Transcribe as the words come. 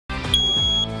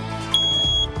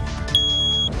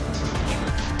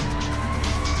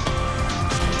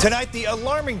Tonight, the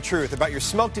alarming truth about your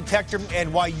smoke detector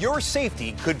and why your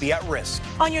safety could be at risk.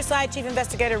 On your side, Chief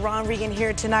Investigator Ron Regan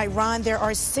here tonight. Ron, there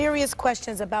are serious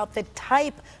questions about the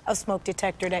type of smoke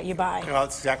detector that you buy. Well,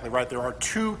 that's exactly right. There are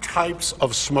two types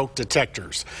of smoke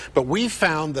detectors, but we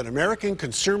found that American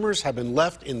consumers have been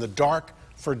left in the dark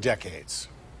for decades.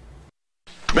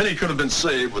 Many could have been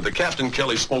saved with the Captain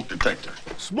Kelly smoke detector.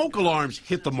 Smoke alarms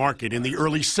hit the market in the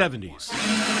early 70s.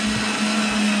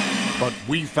 But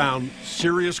we found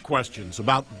serious questions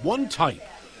about one type,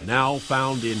 now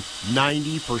found in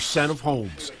 90% of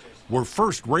homes, were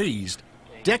first raised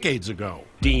decades ago.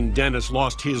 Dean Dennis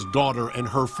lost his daughter and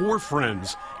her 4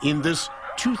 friends in this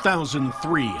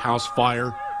 2003 house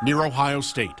fire near Ohio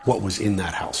State. What was in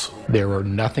that house? There were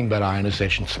nothing but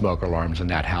ionization smoke alarms in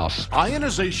that house.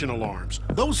 Ionization alarms,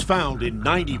 those found in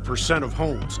 90% of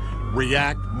homes,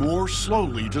 react more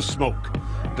slowly to smoke.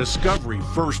 Discovery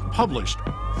first published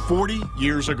 40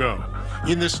 years ago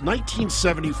in this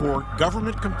 1974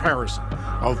 government comparison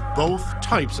of both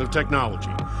types of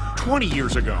technology. 20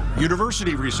 years ago,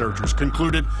 university researchers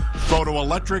concluded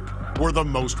photoelectric were the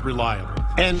most reliable.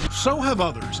 And so have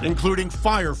others, including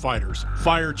firefighters,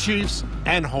 fire chiefs,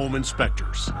 and home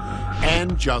inspectors.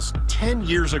 And just 10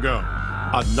 years ago,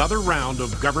 another round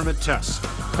of government tests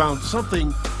found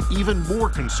something even more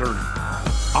concerning.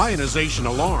 Ionization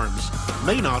alarms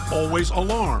may not always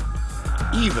alarm,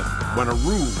 even when a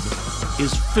room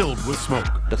is filled with smoke.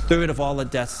 A third of all the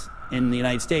deaths in the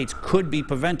United States could be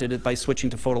prevented by switching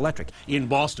to photoelectric. In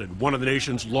Boston, one of the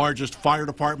nation's largest fire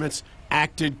departments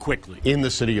acted quickly. In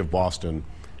the city of Boston,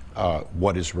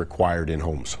 what is required in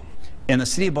homes? In the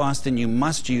city of Boston, you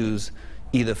must use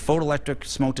either photoelectric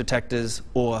smoke detectors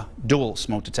or dual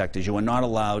smoke detectors. You are not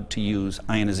allowed to use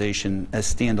ionization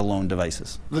as standalone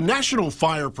devices. The National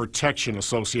Fire Protection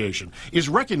Association is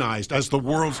recognized as the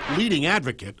world's leading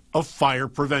advocate of fire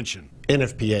prevention.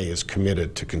 NFPA is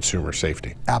committed to consumer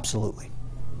safety. Absolutely.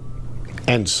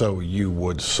 And so you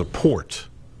would support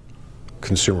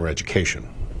consumer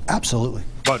education? Absolutely.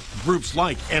 But groups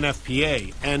like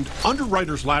NFPA and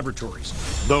Underwriters Laboratories,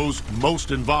 those most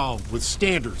involved with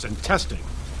standards and testing,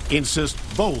 insist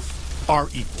both are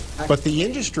equal. But the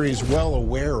industry is well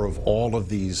aware of all of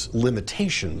these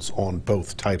limitations on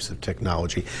both types of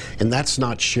technology, and that's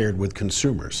not shared with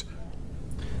consumers.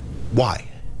 Why?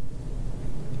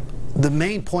 The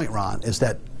main point, Ron, is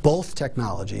that both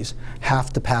technologies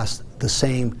have to pass the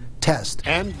same test.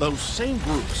 And those same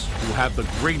groups who have the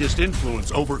greatest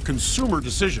influence over consumer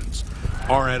decisions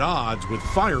are at odds with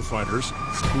firefighters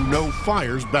who know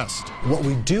fires best. What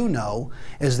we do know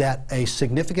is that a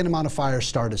significant amount of fires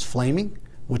start as flaming,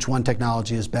 which one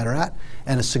technology is better at,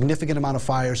 and a significant amount of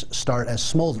fires start as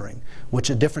smoldering, which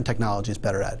a different technology is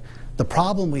better at. The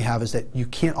problem we have is that you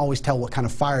can't always tell what kind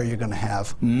of fire you're going to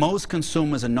have. Most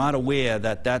consumers are not aware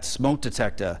that that smoke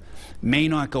detector may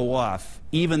not go off,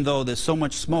 even though there's so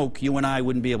much smoke you and I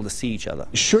wouldn't be able to see each other.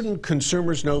 Shouldn't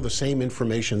consumers know the same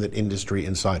information that industry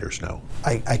insiders know?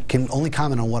 I can only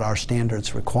comment on what our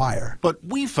standards require. But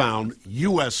we found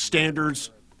U.S.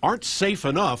 standards aren't safe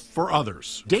enough for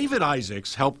others. David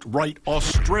Isaacs helped write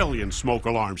Australian smoke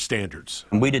alarm standards.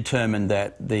 We determined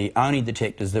that the only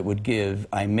detectors that would give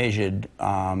a measured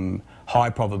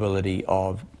high probability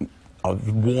of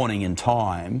warning in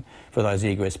time for those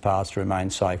egress paths to remain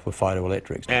safe were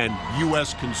photoelectrics. And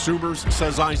U.S. consumers,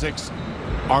 says Isaacs,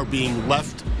 are being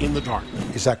left in the dark.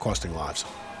 Is that costing lives?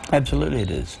 Absolutely it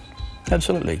is.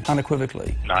 Absolutely,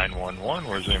 unequivocally. 911,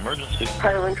 where's the emergency?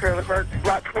 Highland Trailer Park,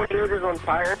 lot 28 is on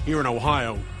fire. Here in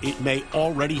Ohio, it may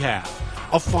already have.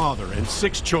 A father and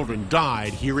 6 children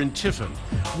died here in Tiffin.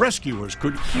 Rescuers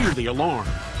could hear the alarm,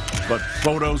 but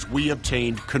photos we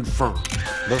obtained confirmed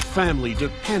the family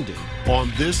depended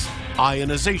on this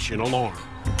ionization alarm,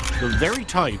 the very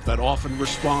type that often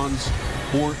responds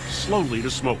more slowly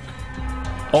to smoke.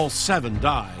 All 7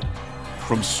 died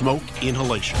from smoke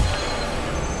inhalation.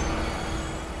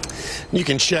 You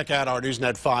can check out our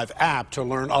Newsnet 5 app to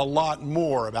learn a lot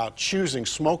more about choosing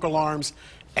smoke alarms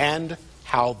and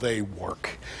how they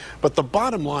work. But the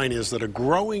bottom line is that a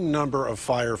growing number of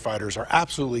firefighters are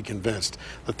absolutely convinced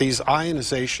that these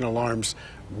ionization alarms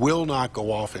will not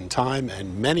go off in time,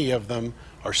 and many of them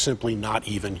are simply not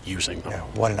even using them. Yeah,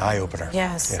 what an eye-opener.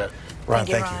 Yes. Yeah. Ron,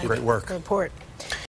 thank you. Great work. Good report.